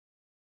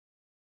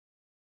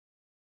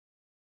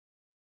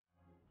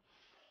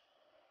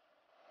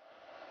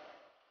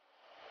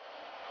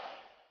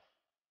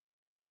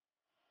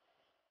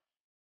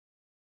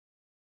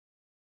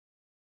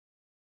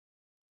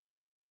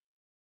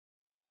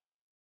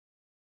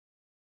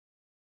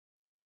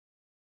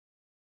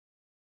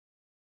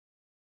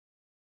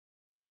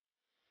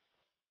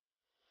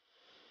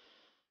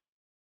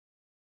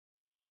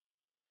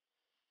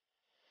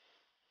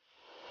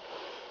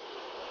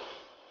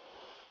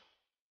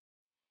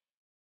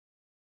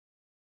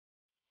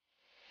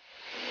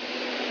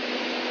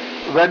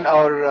when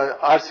our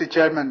RC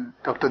chairman,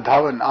 Dr.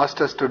 Dhawan,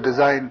 asked us to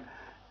design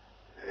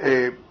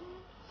a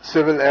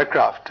civil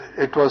aircraft,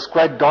 it was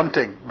quite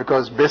daunting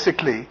because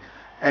basically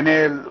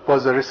NAL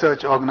was a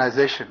research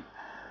organization.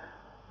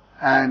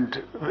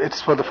 And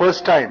it's for the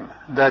first time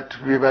that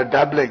we were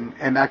dabbling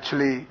in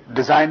actually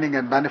designing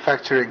and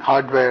manufacturing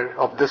hardware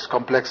of this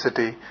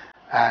complexity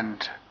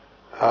and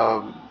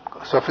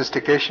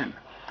sophistication.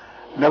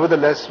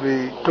 Nevertheless,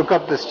 we took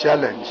up this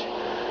challenge,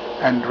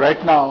 and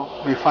right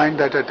now we find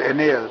that at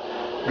NAL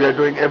we are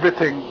doing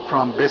everything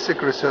from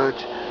basic research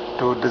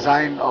to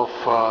design of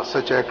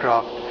such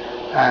aircraft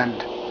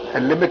and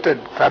a limited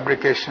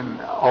fabrication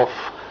of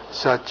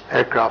such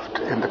aircraft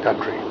in the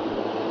country.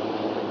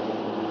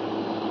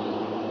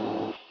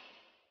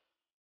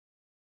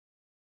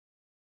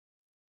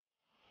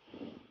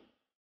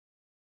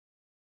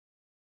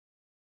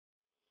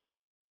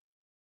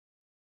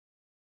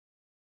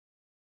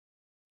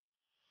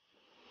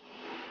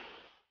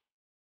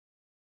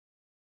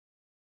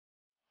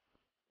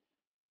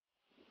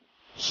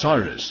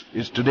 SARAS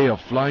is today a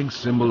flying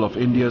symbol of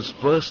India's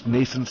first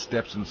nascent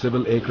steps in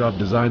civil aircraft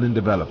design and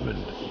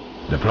development.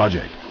 The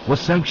project was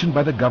sanctioned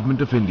by the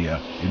Government of India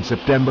in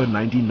September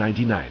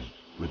 1999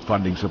 with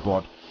funding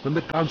support from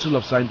the Council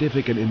of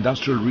Scientific and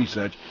Industrial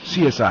Research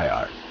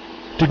CSIR,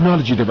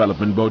 Technology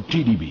Development Board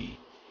TDB,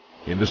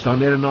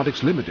 Hindustan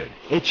Aeronautics Limited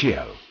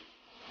HAL,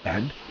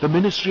 and the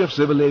Ministry of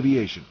Civil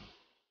Aviation.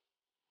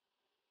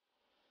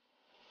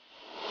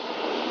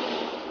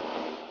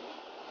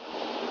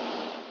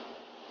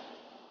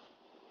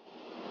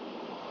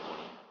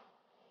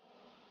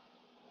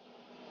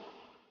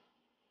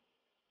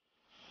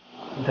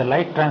 The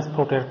Light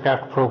Transport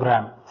Aircraft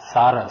Program,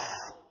 SARAS,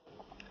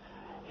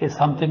 is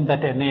something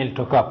that NAL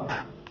took up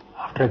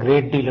after a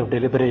great deal of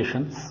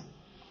deliberations.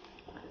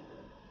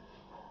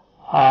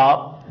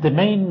 The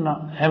main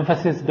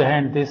emphasis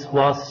behind this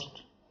was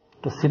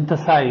to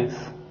synthesize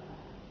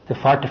the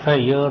 45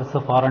 years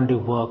of R&D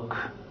work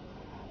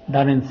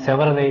done in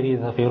several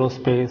areas of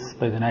aerospace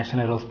by the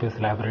National Aerospace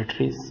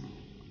Laboratories.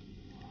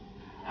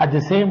 At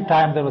the same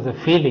time, there was a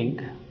feeling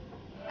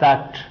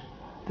that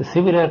the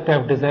civil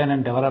aircraft design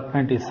and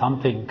development is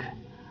something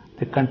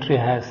the country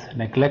has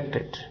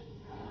neglected.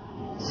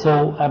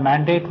 So a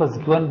mandate was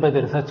given by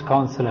the Research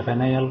Council of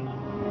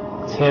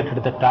NAL, chaired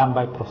at the time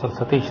by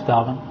Professor Satish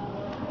Dhawan,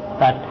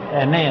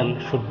 that NAL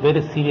should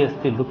very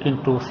seriously look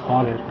into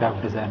small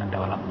aircraft design and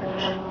development.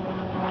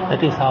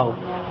 That is how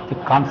the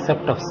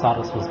concept of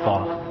SARAS was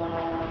born.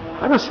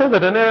 I must say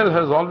that NAL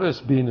has always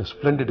been a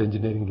splendid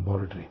engineering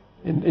laboratory.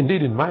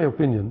 Indeed, in my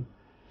opinion,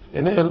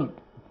 NAL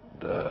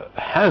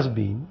has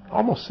been,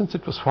 almost since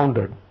it was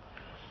founded,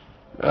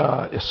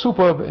 a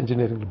superb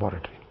engineering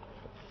laboratory.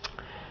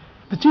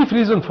 The chief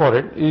reason for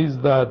it is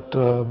that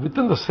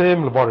within the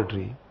same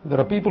laboratory, there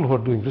are people who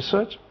are doing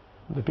research,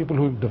 there are people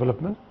who do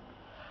development,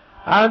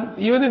 and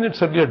even in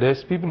its earlier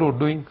days, people who are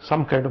doing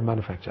some kind of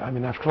manufacture. I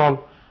mean, after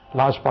all,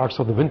 large parts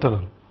of the wind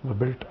tunnel were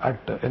built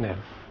at NAL.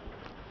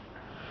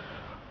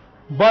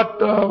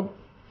 But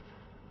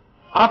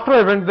after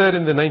I went there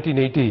in the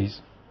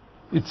 1980s,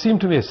 it seemed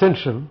to me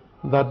essential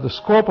that the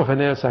scope of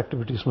NAL's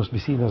activities must be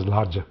seen as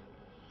larger.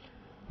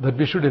 That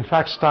we should in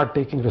fact start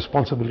taking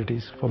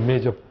responsibilities for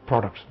major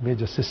products,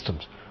 major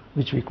systems,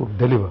 which we could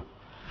deliver.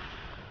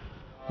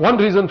 One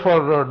reason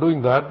for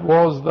doing that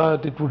was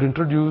that it would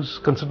introduce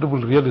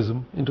considerable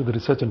realism into the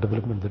research and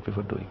development that we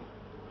were doing.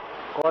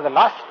 Over the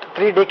last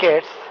 3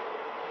 decades,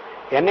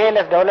 NAL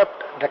has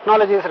developed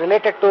technologies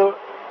related to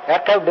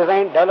aircraft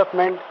design,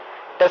 development,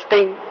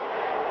 testing,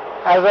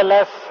 as well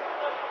as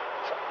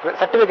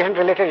certification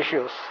related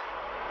issues.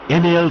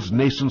 NAL's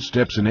nascent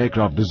steps in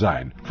aircraft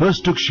design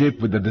first took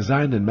shape with the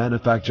design and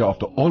manufacture of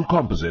the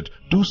all-composite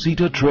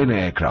two-seater trainer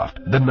aircraft,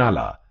 the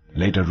Nala,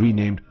 later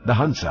renamed the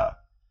Hansa.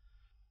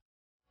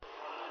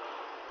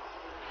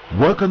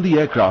 Work on the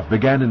aircraft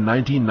began in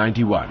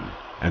 1991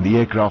 and the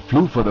aircraft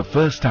flew for the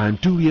first time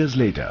 2 years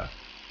later.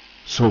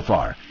 So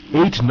far,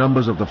 8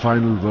 numbers of the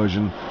final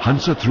version,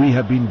 Hansa 3,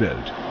 have been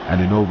built,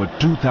 and in over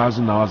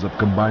 2,000 hours of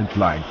combined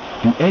flying,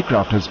 the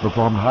aircraft has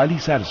performed highly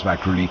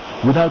satisfactorily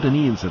without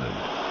any incident.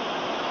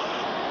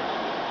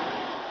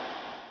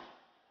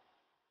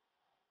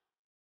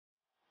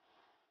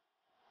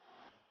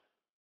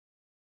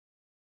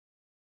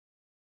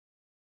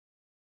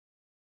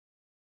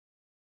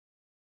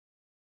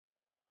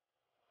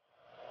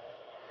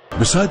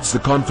 Besides the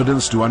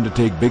confidence to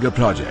undertake bigger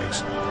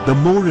projects, the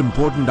more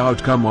important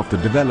outcome of the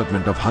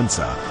development of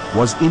Hansa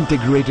was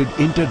integrated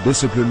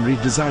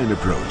interdisciplinary design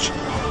approach,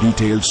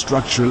 detailed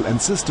structural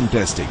and system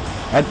testing,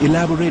 and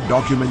elaborate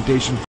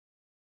documentation.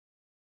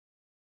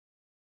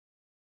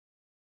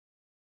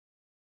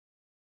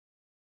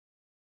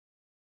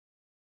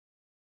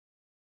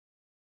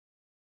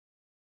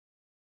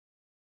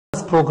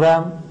 This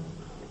program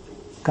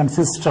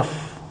consists of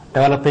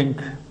developing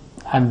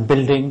and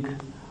building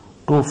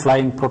 2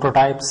 flying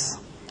prototypes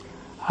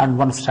and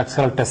 1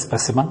 structural test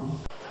specimen.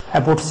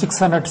 About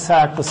 600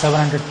 to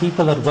 700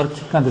 people are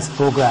working on this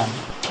program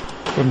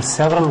in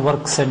several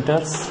work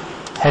centers.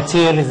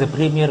 HAL is a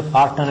premier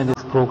partner in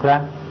this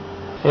program.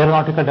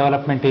 Aeronautical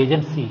Development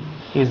Agency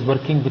is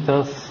working with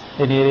us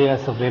in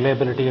areas of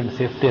reliability and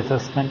safety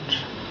assessment.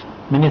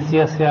 Many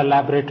CSIR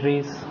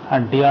laboratories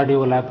and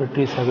DRDO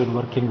laboratories have been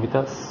working with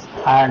us,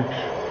 and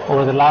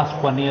over the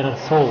last 1 year or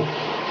so,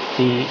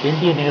 the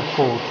Indian Air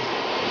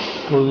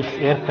Force, through its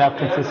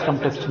aircraft and system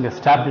testing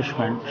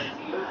establishment,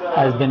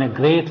 has been a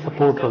great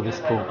supporter of this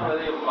program.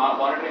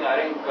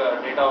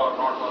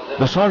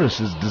 The SARAS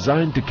is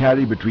designed to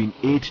carry between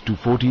 8 to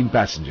 14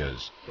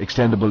 passengers,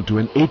 extendable to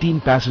an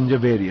 18-passenger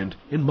variant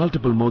in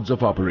multiple modes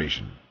of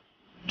operation.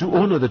 To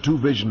honor the two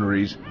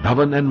visionaries,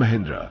 Dhawan and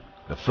Mahindra,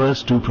 the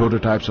first two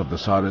prototypes of the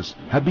SARAS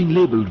have been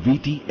labelled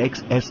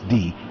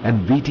VT-XSD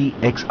and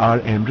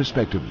VT-XRM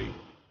respectively.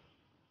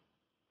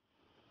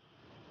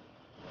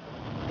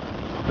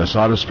 The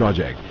SARAS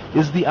project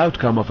is the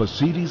outcome of a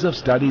series of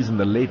studies in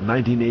the late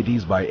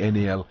 1980s by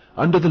NAL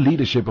under the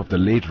leadership of the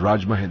late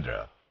Raj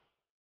Mahindra.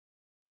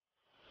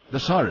 The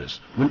SARAS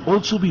will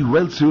also be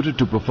well suited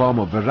to perform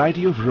a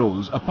variety of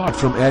roles apart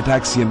from air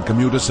taxi and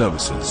commuter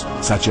services,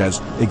 such as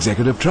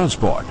executive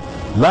transport,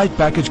 light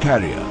package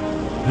carrier,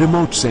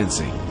 remote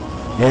sensing,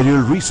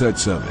 aerial research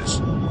service,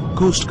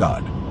 Coast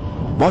Guard,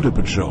 border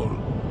patrol,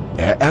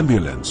 air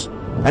ambulance,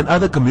 and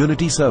other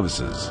community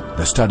services.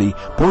 The study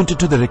pointed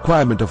to the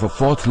requirement of a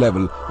fourth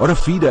level or a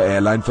feeder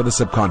airline for the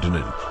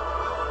subcontinent.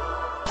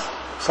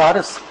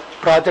 SARAS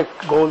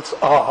project goals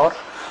are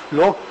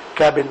low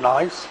cabin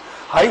noise,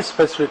 high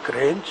specific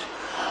range,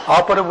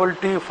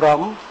 operability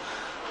from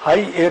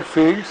high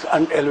airfields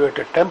and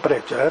elevated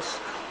temperatures,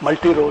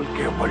 multi-role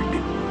capability.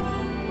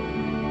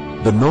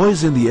 The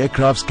noise in the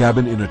aircraft's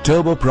cabin in a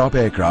turboprop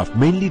aircraft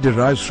mainly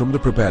derives from the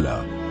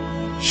propeller.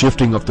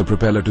 Shifting of the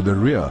propeller to the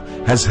rear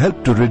has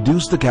helped to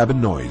reduce the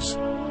cabin noise.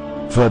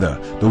 Further,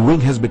 the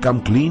wing has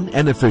become clean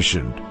and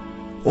efficient.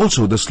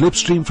 Also, the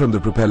slipstream from the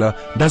propeller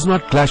does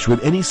not clash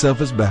with any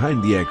surface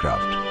behind the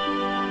aircraft.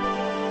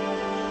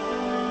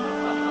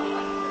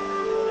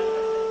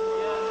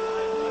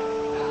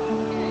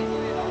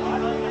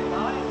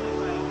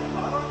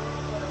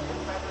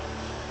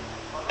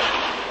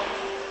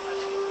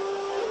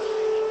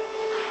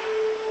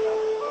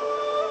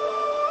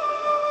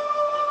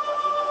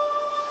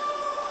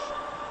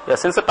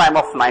 Since the time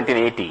of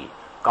 1980,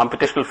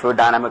 computational fluid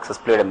dynamics has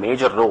played a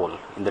major role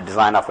in the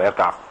design of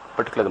aircraft,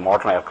 particularly the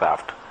modern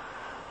aircraft.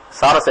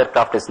 SARAS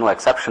aircraft is no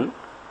exception,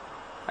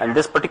 and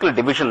this particular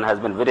division has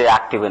been very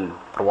active in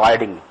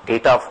providing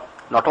data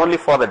not only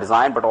for the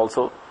design but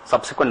also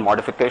subsequent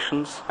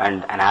modifications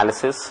and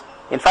analysis.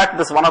 In fact,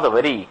 this is one of the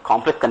very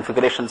complex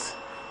configurations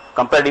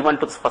compared even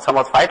to some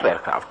of the fighter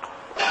aircraft.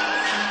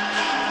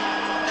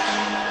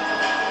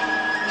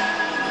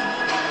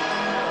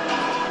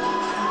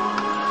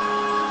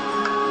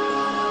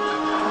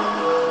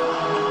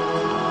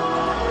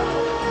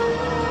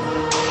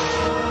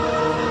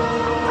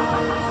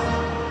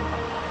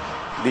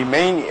 The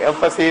main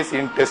emphasis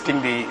in testing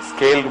the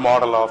scaled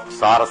model of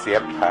SARAS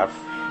aircraft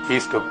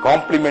is to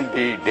complement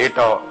the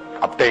data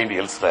obtained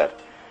elsewhere.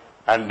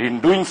 And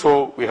in doing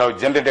so, we have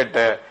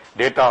generated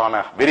data on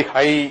a very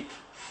high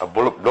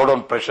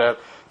blowdown pressure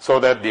so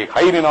that the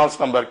high Reynolds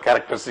number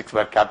characteristics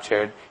were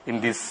captured in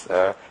this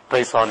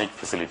trisonic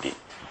facility.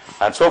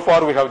 And so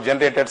far, we have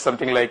generated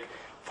something like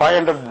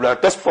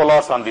 500 test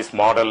polars on this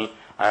model,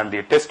 and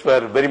the tests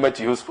were very much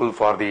useful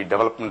for the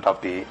development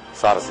of the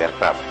SARAS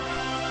aircraft.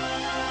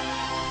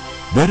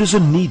 There is a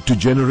need to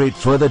generate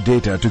further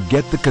data to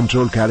get the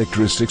control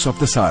characteristics of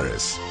the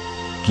SARAS.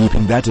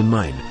 Keeping that in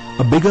mind,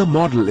 a bigger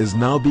model is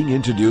now being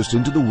introduced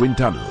into the wind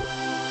tunnel.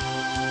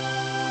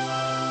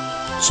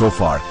 So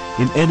far,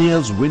 in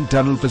NAL's wind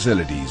tunnel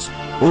facilities,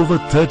 over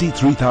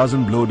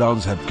 33,000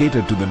 blowdowns have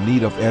catered to the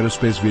need of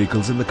aerospace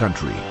vehicles in the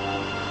country.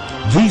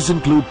 These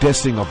include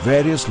testing of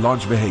various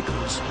launch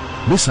vehicles,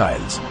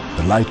 missiles,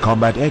 the light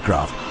combat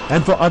aircraft,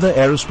 and for other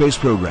aerospace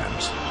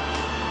programs.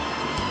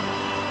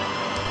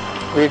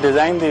 We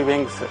designed the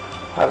wings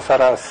for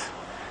SARAS.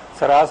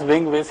 SARAS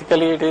wing,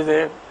 basically it is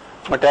a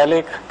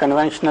metallic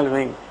conventional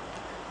wing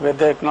with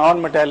a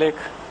non-metallic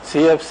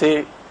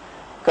CFC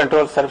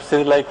control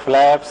surfaces like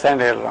flaps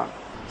and aileron.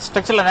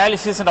 Structural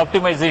analysis and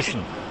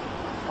optimization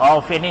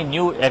of any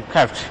new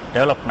aircraft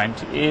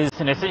development is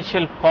an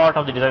essential part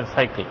of the design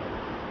cycle.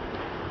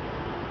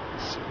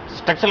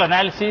 Structural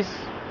analysis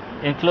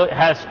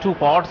has two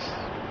parts,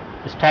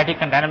 static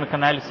and dynamic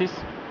analysis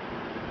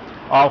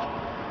of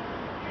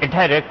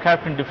entire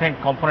aircraft in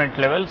different component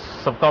levels,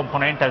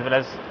 subcomponent as well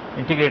as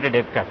integrated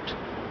aircraft.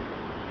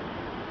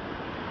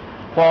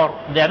 For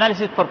the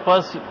analysis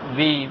purpose,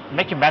 we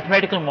make a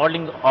mathematical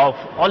modeling of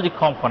all the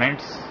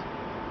components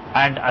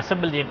and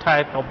assemble the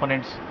entire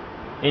components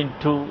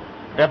into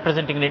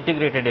representing an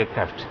integrated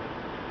aircraft.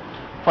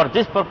 For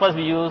this purpose,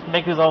 we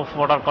make use of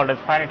what are called as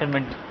finite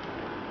element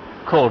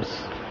codes.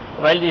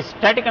 While the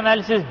static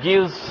analysis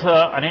gives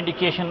an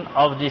indication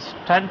of the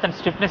strength and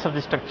stiffness of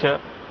the structure,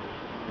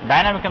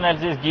 dynamic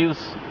analysis gives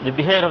the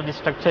behavior of the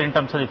structure in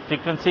terms of the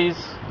frequencies,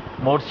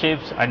 mode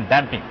shapes and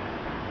damping.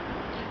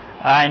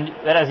 And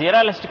whereas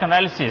aeroelastic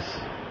analysis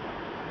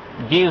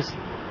gives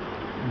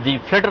the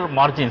flutter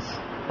margins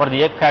for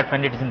the aircraft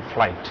when it is in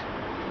flight.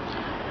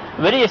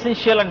 Very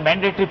essential and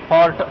mandatory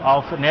part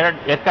of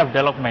aircraft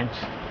development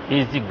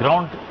is the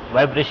ground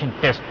vibration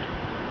test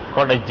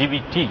called as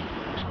GVT.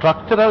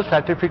 Structural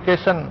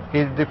certification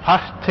is the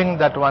first thing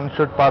that one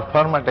should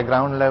perform at a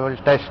ground level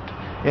test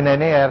in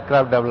any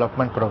aircraft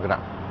development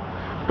program.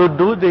 To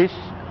do this,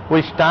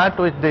 we start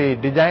with the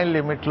design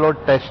limit load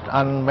test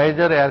on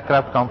major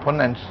aircraft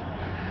components.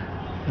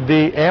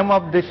 The aim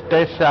of this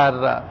test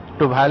are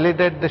to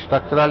validate the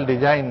structural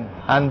design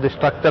and the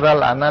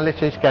structural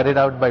analysis carried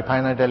out by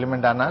finite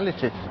element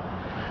analysis.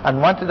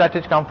 And once that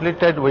is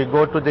completed, we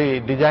go to the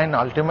design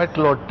ultimate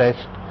load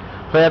test,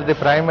 where the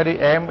primary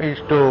aim is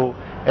to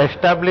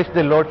establish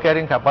the load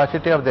carrying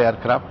capacity of the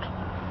aircraft.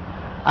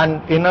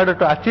 And in order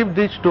to achieve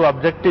these two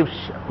objectives,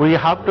 we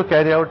have to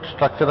carry out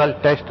structural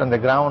test on the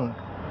ground.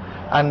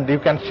 And you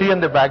can see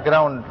in the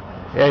background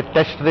a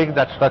test rig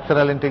that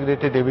Structural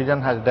Integrity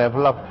Division has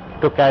developed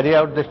to carry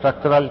out the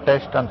structural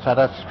test on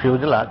SARAS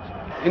fuselage.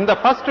 In the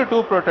first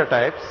two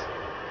prototypes,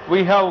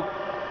 we have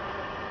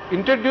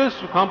introduced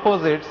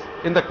composites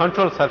in the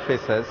control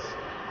surfaces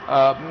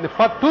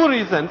for two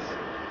reasons.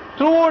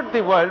 Throughout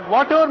the world,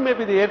 whatever may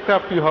be the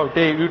aircraft you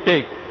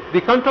take,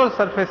 the control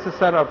surfaces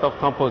are out of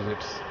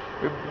composites.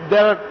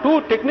 There are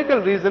two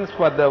technical reasons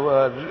for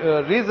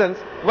the reasons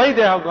why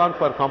they have gone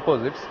for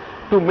composites.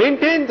 To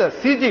maintain the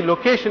CG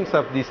locations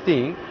of this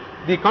thing,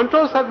 the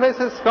control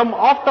surfaces come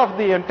aft of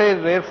the entire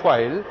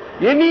airfoil.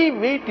 Any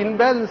weight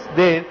imbalance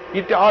there,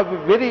 it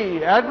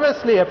very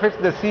adversely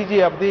affects the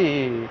CG of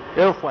the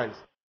airfoils.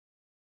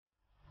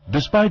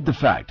 Despite the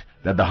fact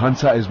that the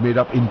Hansa is made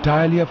up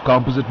entirely of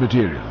composite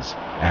materials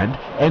and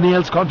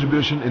NAL's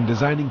contribution in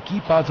designing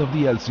key parts of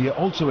the LCA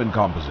also in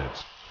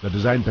composites, the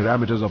design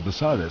parameters of the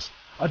SARAS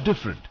are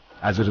different,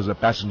 as it is a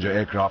passenger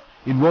aircraft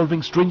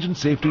involving stringent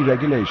safety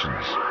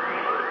regulations.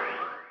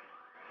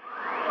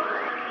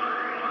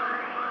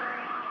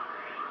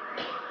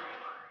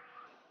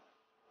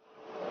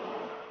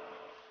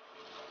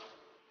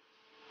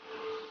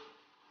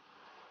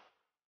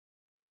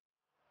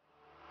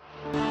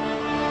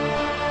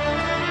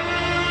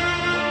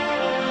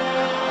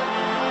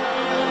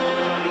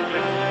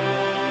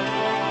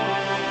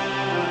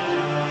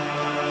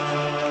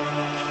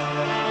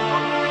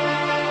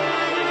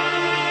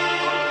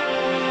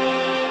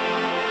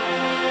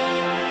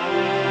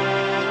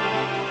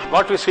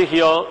 What we see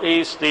here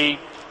is the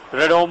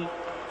radome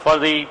for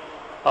the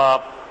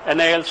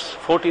NAL's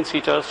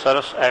 14-seater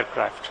SARAS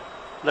aircraft.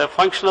 The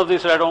function of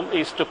this radome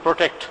is to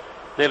protect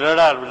the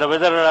radar, the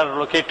weather radar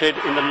located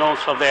in the nose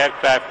of the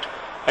aircraft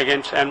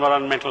against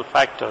environmental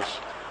factors.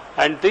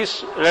 And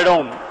this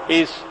radome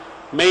is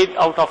made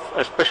out of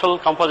a special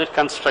composite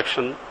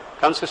construction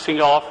consisting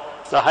of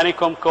the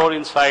honeycomb core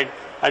inside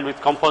and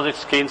with composite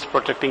skins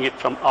protecting it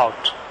from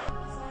out.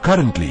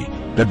 Currently,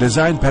 the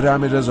design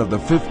parameters of the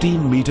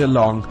 15-meter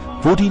long,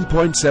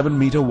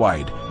 14.7-meter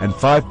wide and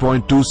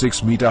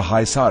 5.26 meter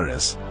high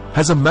SARAS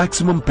has a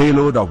maximum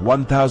payload of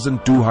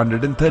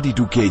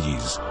 1,232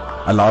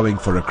 kgs, allowing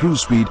for a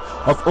cruise speed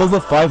of over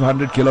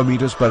 500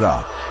 kilometers per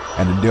hour,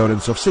 an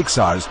endurance of 6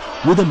 hours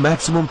with a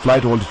maximum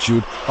flight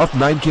altitude of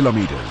 9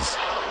 kilometers.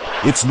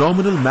 Its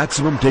nominal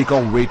maximum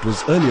takeoff weight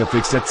was earlier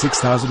fixed at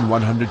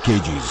 6,100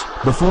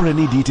 kgs before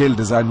any detailed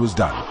design was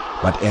done,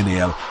 but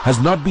NAL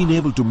has not been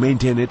able to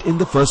maintain it in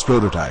the first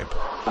prototype.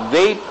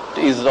 Weight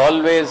is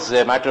always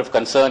a matter of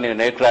concern in an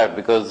aircraft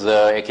because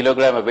a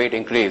kilogram of weight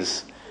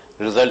increase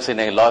results in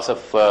a loss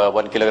of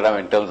 1 kilogram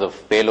in terms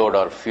of payload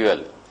or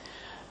fuel.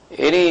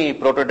 Any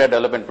prototype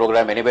development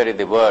program anywhere in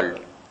the world,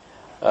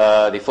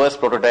 the first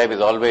prototype is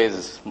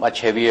always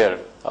much heavier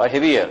or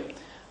heavier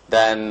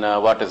than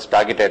what is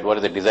targeted, what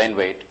is the design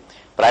weight,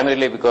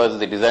 primarily because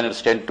the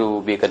designers tend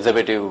to be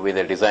conservative with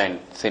their design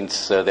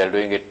since they are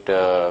doing it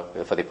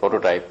for the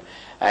prototype.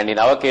 And in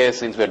our case,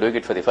 since we are doing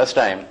it for the first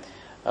time,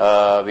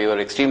 we were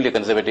extremely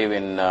conservative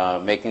in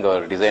making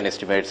our design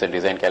estimates and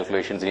design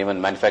calculations and even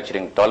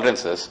manufacturing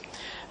tolerances.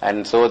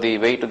 And so the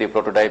weight of the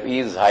prototype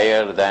is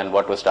higher than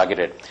what was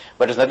targeted.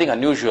 But it's nothing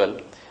unusual.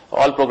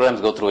 All programs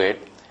go through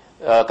it.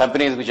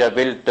 Companies which have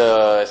built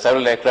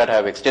several aircraft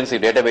have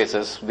extensive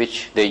databases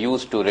which they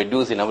use to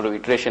reduce the number of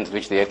iterations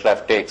which the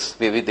aircraft takes,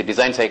 the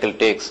design cycle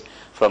takes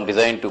from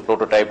design to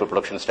prototype to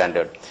production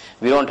standard.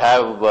 We don't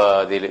have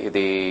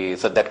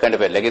that kind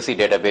of a legacy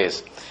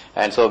database,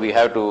 and so we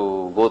have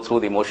to go through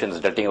the motions,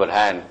 dirtying our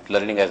hand,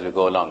 learning as we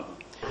go along.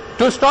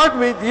 To start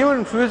with, even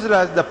in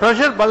fuselage, the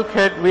pressure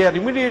bulkhead we are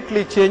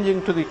immediately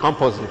changing to the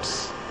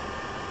composites.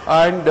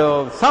 And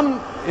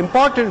some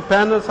important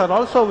panels are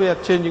also we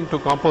are changing to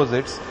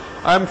composites.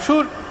 I am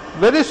sure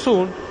very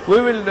soon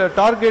we will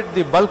target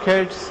the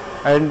bulkheads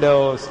and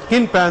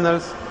skin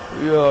panels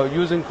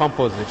using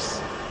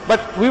composites.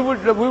 But we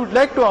would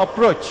like to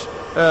approach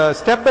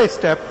step by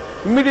step.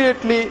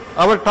 Immediately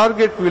our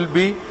target will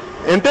be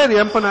entire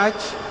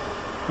empennage,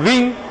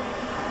 wing,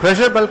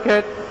 pressure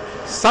bulkhead,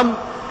 some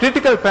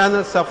critical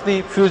panels of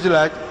the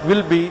fuselage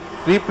will be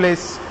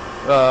replaced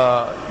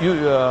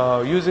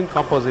using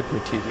composite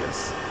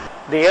materials.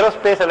 The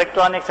Aerospace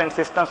Electronics and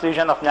Systems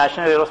Division of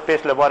National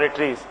Aerospace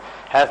Laboratories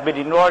has been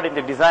involved in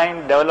the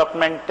design,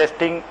 development,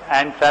 testing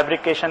and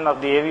fabrication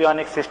of the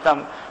avionics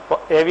system,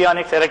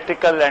 avionics,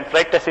 electrical and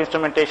flight test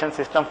instrumentation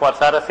system for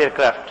SARAS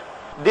aircraft.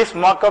 This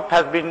mock-up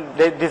has been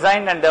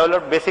designed and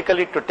developed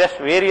basically to test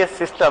various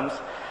systems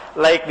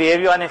like the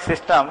avionics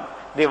system,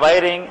 the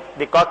wiring,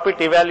 the cockpit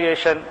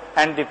evaluation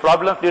and the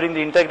problems during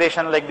the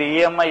integration like the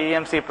EMI,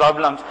 EMC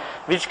problems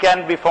which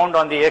can be found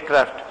on the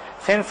aircraft.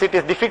 Since it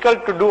is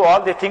difficult to do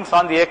all the things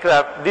on the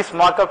aircraft, this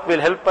mock-up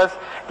will help us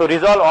to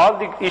resolve all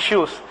the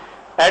issues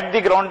at the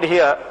ground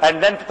here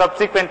and then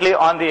subsequently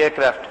on the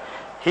aircraft.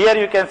 Here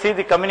you can see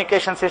the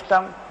communication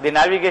system, the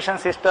navigation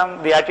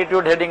system, the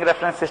attitude heading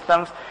reference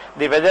systems,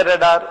 the weather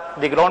radar,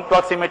 the ground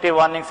proximity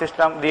warning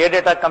system, the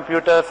ADATA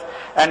computers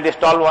and the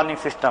stall warning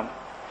system.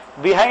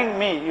 Behind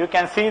me you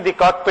can see the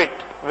cockpit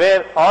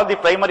where all the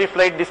primary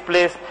flight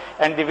displays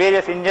and the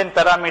various engine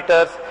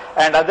parameters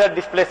and other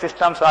display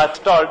systems are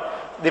installed.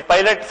 The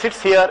pilot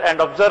sits here and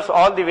observes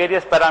all the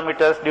various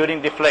parameters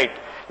during the flight.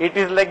 It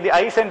is like the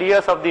eyes and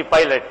ears of the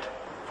pilot.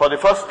 For the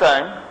first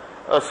time,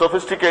 a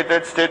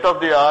sophisticated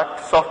state-of-the-art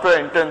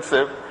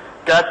software-intensive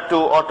CADD-2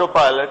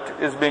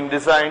 autopilot is being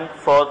designed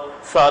for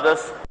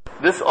SARAS.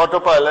 This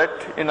autopilot,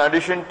 in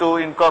addition to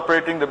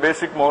incorporating the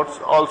basic modes,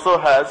 also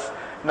has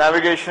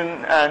navigation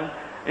and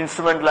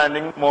instrument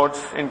landing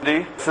modes in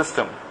the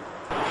system.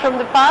 From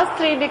the past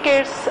 3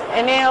 decades,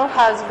 NAL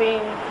has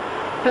been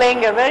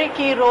playing a very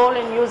key role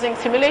in using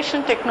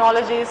simulation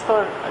technologies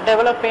for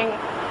developing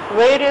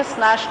various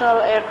national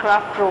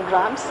aircraft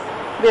programs.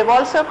 We have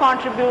also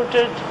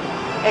contributed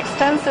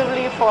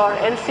extensively for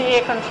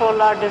LCA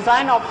controller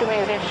design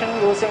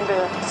optimization using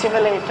the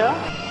simulator.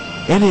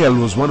 NAL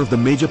was one of the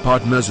major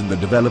partners in the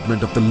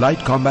development of the light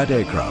combat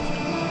aircraft.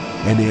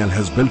 NAL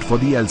has built for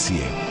the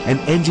LCA an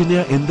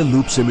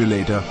engineer-in-the-loop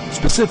simulator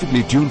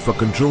specifically tuned for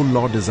control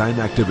law design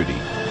activity.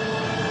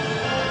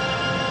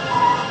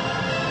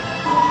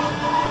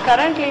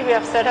 Currently, we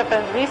have set up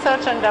a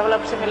research and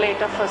development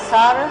simulator for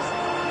SARAS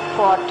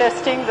for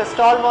testing the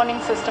stall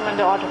warning system and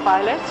the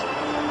autopilot.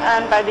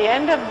 And by the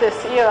end of this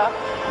year,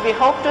 we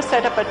hope to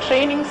set up a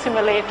training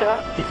simulator.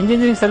 The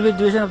Engineering Service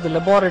Division of the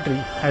laboratory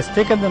has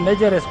taken the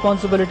major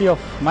responsibility of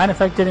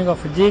manufacturing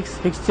of jigs,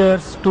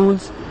 fixtures,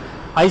 tools,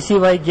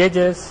 ICY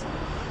gauges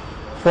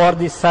for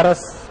the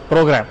SARAS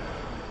program.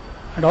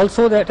 And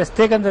also that has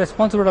taken the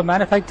responsibility of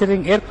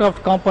manufacturing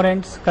aircraft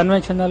components,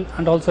 conventional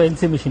and also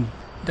NC machining.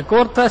 The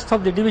core thrust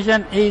of the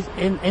division is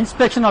in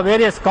inspection of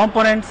various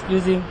components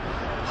using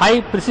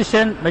high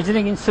precision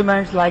measuring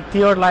instruments like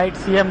theodolite,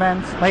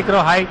 CMMs, micro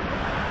height,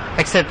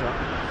 etc.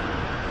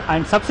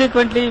 And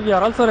subsequently we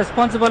are also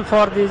responsible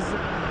for this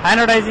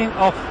anodizing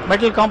of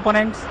metal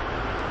components,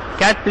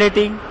 CAD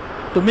plating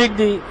to meet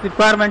the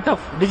requirement of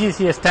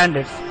DGCA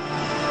standards.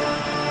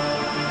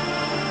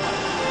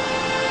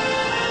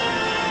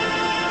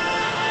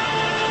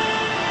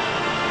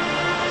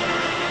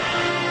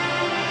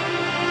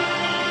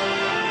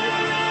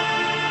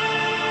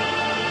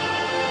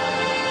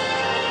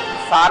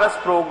 SARAS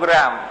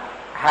program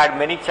had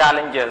many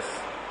challenges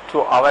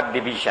to our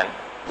division.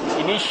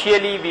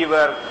 Initially, we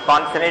were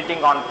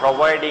concentrating on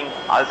providing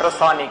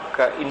ultrasonic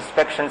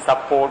inspection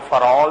support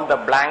for all the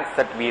blanks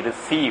that we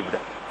received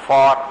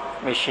for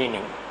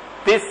machining.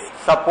 This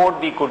support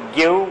we could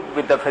give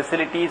with the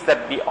facilities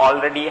that we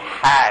already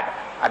had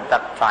at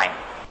that time.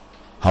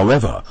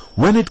 However,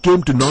 when it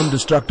came to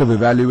non-destructive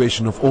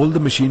evaluation of all the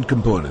machine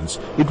components,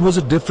 it was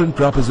a different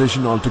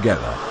proposition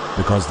altogether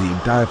because the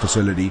entire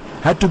facility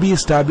had to be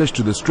established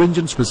to the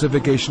stringent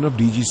specification of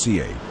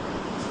DGCA.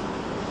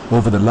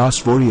 Over the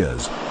last 4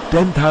 years,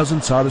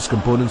 10,000 SARAS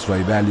components were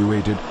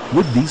evaluated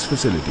with these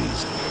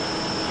facilities.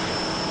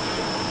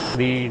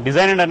 The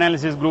design and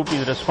analysis group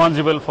is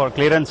responsible for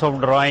clearance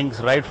of drawings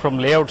right from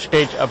layout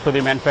stage up to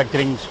the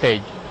manufacturing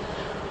stage.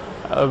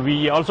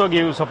 We also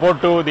give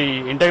support to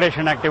the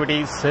integration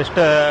activities,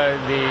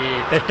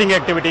 the testing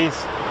activities,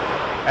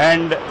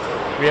 and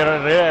we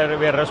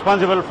are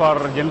responsible for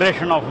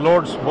generation of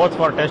loads both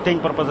for testing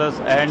purposes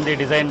and the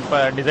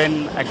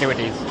design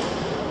activities.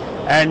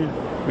 And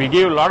we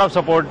give a lot of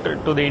support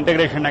to the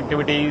integration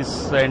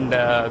activities and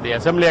the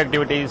assembly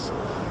activities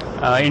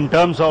in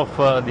terms of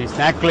the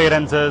snack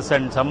clearances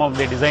and some of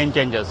the design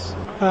changes.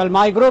 Well,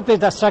 my group is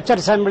the structure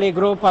assembly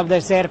group of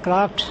this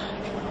aircraft.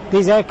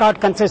 This aircraft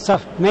consists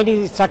of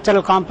many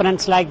structural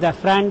components like the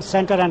front,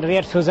 center and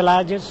rear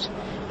fuselages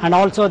and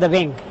also the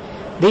wing.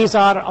 These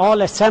are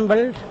all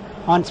assembled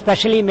on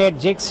specially made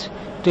jigs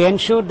to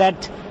ensure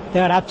that they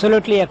are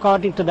absolutely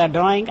according to the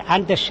drawing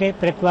and the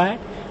shape required,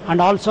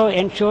 and also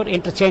ensure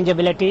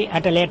interchangeability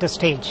at a later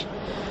stage.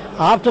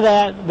 After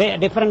the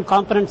different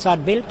components are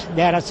built,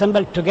 they are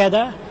assembled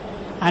together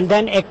and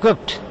then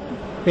equipped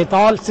with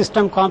all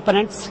system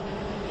components.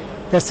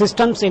 The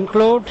systems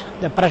include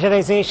the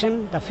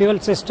pressurization, the fuel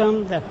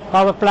system, the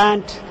power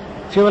plant,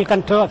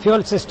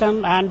 fuel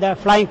system and the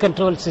flying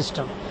control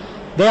system.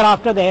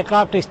 Thereafter the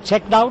aircraft is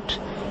checked out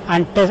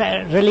and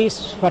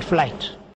released for flight.